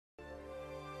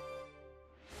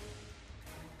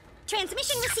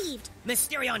Transmission received.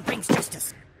 Mysterion brings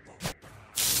justice.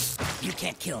 You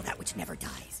can't kill that which never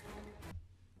dies.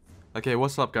 Okay,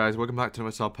 what's up guys? Welcome back to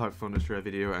another South Park Phone Destroyer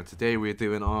video, and today we're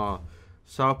doing our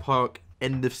South Park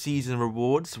end of season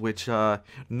rewards, which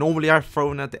normally I've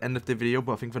thrown at the end of the video,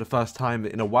 but I think for the first time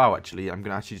in a while actually, I'm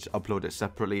going to actually just upload it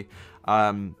separately.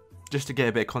 Just to get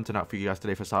a bit of content out for you guys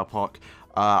today for South Park.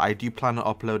 I do plan on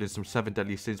uploading some 7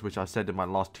 Deadly Sins, which I said in my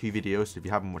last 2 videos, so if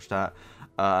you haven't watched that.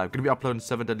 I'm going to be uploading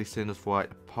 7 Deadly Sins for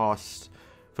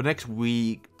the next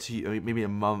week to maybe a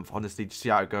month, honestly, to see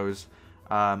how it goes.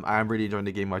 I am really enjoying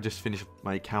the game. I just finished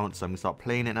my account, so I'm going to start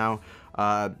playing it now.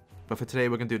 But for today,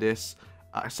 we're going to do this.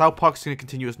 South Park's going to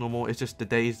continue as normal. It's just the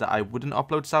days that I wouldn't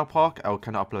upload South Park, I'll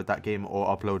kind of upload that game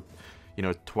or upload, you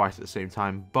know, twice at the same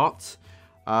time. But,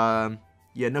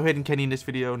 yeah, no Hidden Kenny in this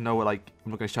video. No, like,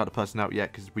 I'm not going to shout the person out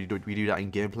yet because we do that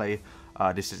in gameplay.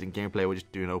 This isn't gameplay. We're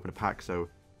just doing an open pack. So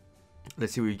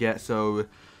let's see what we get. So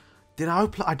did I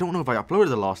upload? I don't know if I uploaded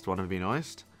the last one, if I'm being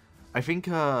honest. I think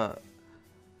it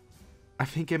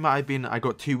might have been I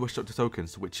got 2 Wish Doctor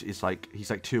tokens, which is like he's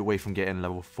like 2 away from getting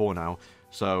level 4 now.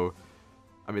 So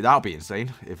I mean that'll be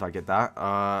insane if I get that.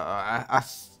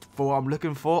 As for what I'm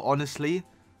looking for, honestly,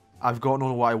 I've gotten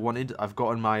all what I wanted. I've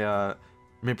gotten my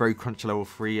Midbury Crunch level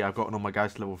 3. I've gotten all my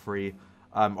guys to level 3.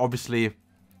 Obviously,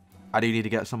 I do need to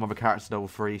get some other characters to level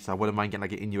 3, so I wouldn't mind getting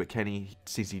like an Inuit Kenny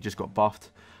since he just got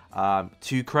buffed.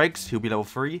 2 Craigs, he'll be level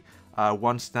 3.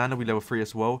 1 Stan will be level 3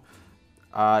 as well.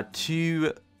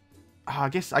 2, I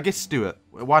guess Stuart.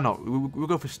 Why not? We'll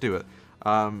go for Stuart.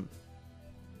 Other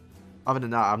than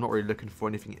that, I'm not really looking for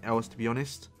anything else, to be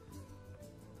honest.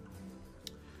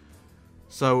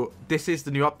 So this is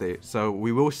the new update. So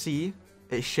we will see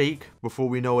it shake before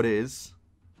we know what it is,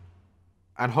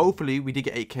 and hopefully we did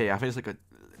get 8k. I think it's like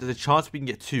there's a chance we can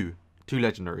get two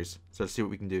legendaries. So let's see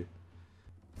what we can do.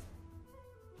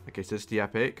 Okay, so it's the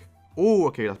epic. Oh,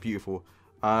 okay, that's beautiful.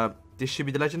 This should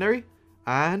be the legendary,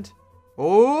 and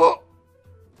oh,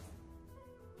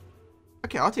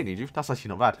 okay, I'll take Niju. That's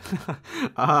actually not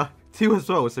bad. 2 as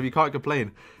well, so we can't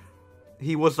complain.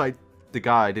 He was like the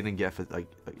guy I didn't get for like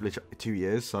literally 2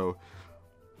 years, so.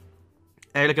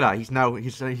 Hey, look at that. He's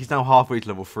now halfway to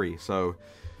level 3. So,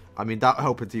 I mean, that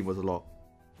helping team was a lot.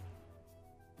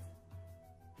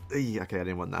 Okay, I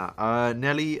didn't want that.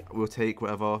 Nelly, we'll take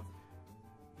whatever.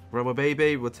 Roma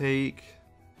Baby, we'll take.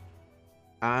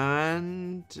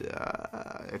 And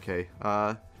okay.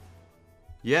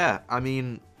 Yeah, I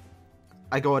mean,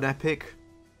 I got an epic.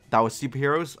 That was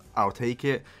superheroes. I'll take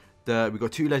it. We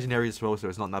got 2 legendaries as well, so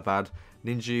it's not that bad.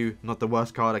 Ninju, not the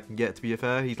worst card I can get, to be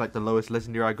fair. He's like the lowest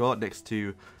legendary I got next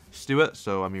to Stuart,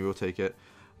 so I mean, we'll take it.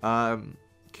 Can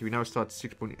we now start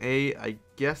 6.8? I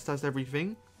guess that's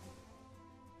everything.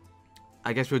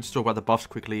 I guess we'll just talk about the buffs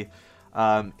quickly.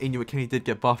 Inuit Kenny did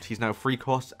get buffed. He's now 3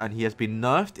 cost, and he has been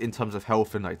nerfed in terms of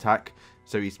health and attack,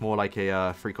 so he's more like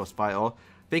a 3 cost fighter. I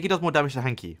think he does more damage to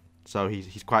Hanky, so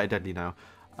he's quite deadly now.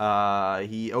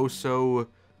 They also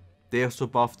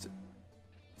buffed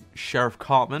Sheriff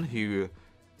Cartman, who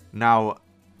now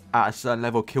at a certain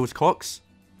level kills Cox.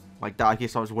 Like that, I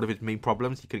guess that was one of his main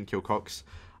problems. He couldn't kill Cox.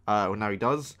 Well, now he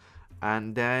does.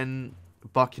 And then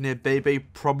Buccaneer Baby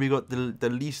probably got the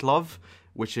least love,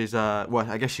 which is well,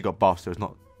 I guess she got buffed, so it's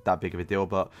not that big of a deal.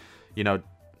 But you know,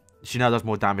 she now does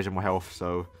more damage and more health,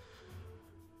 so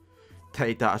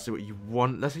take that as what you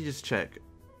want. Let's just check.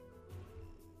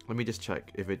 Let me just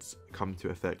check if it's come to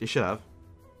effect. It should have.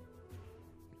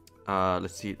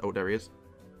 Let's see. Oh, there he is.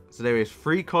 So there he is.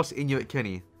 3 cost Inuit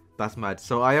Kenny. That's mad.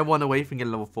 So I am 1 away from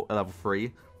getting level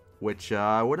 3, which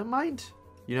I wouldn't mind.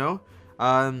 You know.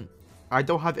 I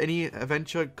don't have any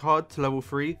adventure card to level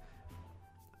 3.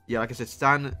 Yeah, like I said,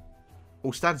 Stan.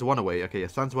 Oh, Stan's 1 away. Okay, yeah,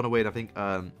 Stan's 1 away, and I think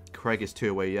Craig is 2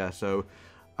 away. Yeah, so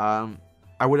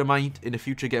I wouldn't mind in the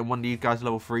future getting one of these guys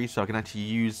level 3, so I can actually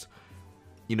use,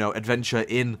 you know, adventure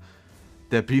in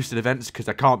the boosted events, because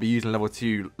I can't be using level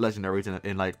 2 legendaries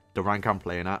in like the rank I'm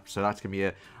playing at. So that's gonna be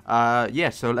it. Yeah,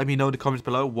 so let me know in the comments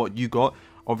below what you got.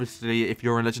 Obviously, if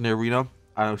you're in Legendary Arena,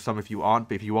 I know some of you aren't,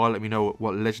 but if you are, let me know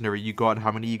what legendary you got and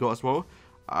how many you got as well.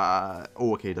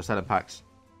 Oh, okay, they're selling packs.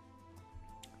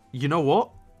 You know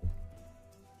what?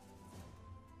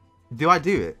 Do I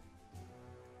do it?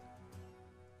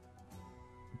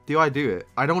 Do I do it?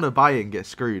 I don't want to buy it and get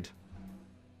screwed.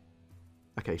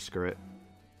 Okay, screw it.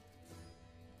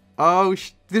 Oh,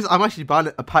 I'm actually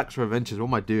buying a pack for adventures. What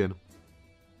am I doing?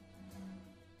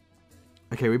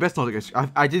 Okay, we best not get.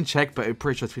 I didn't check, but I'm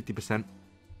pretty sure it's 50%.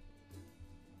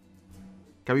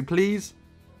 Can we please?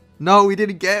 No, we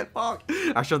didn't get it. Fuck.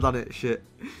 I should have done it. Shit.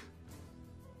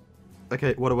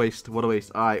 Okay, what a waste. What a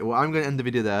waste. Alright, well, I'm going to end the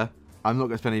video there. I'm not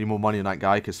going to spend any more money on that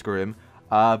guy, because screw him.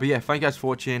 But yeah, thank you guys for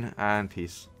watching, and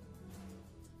peace.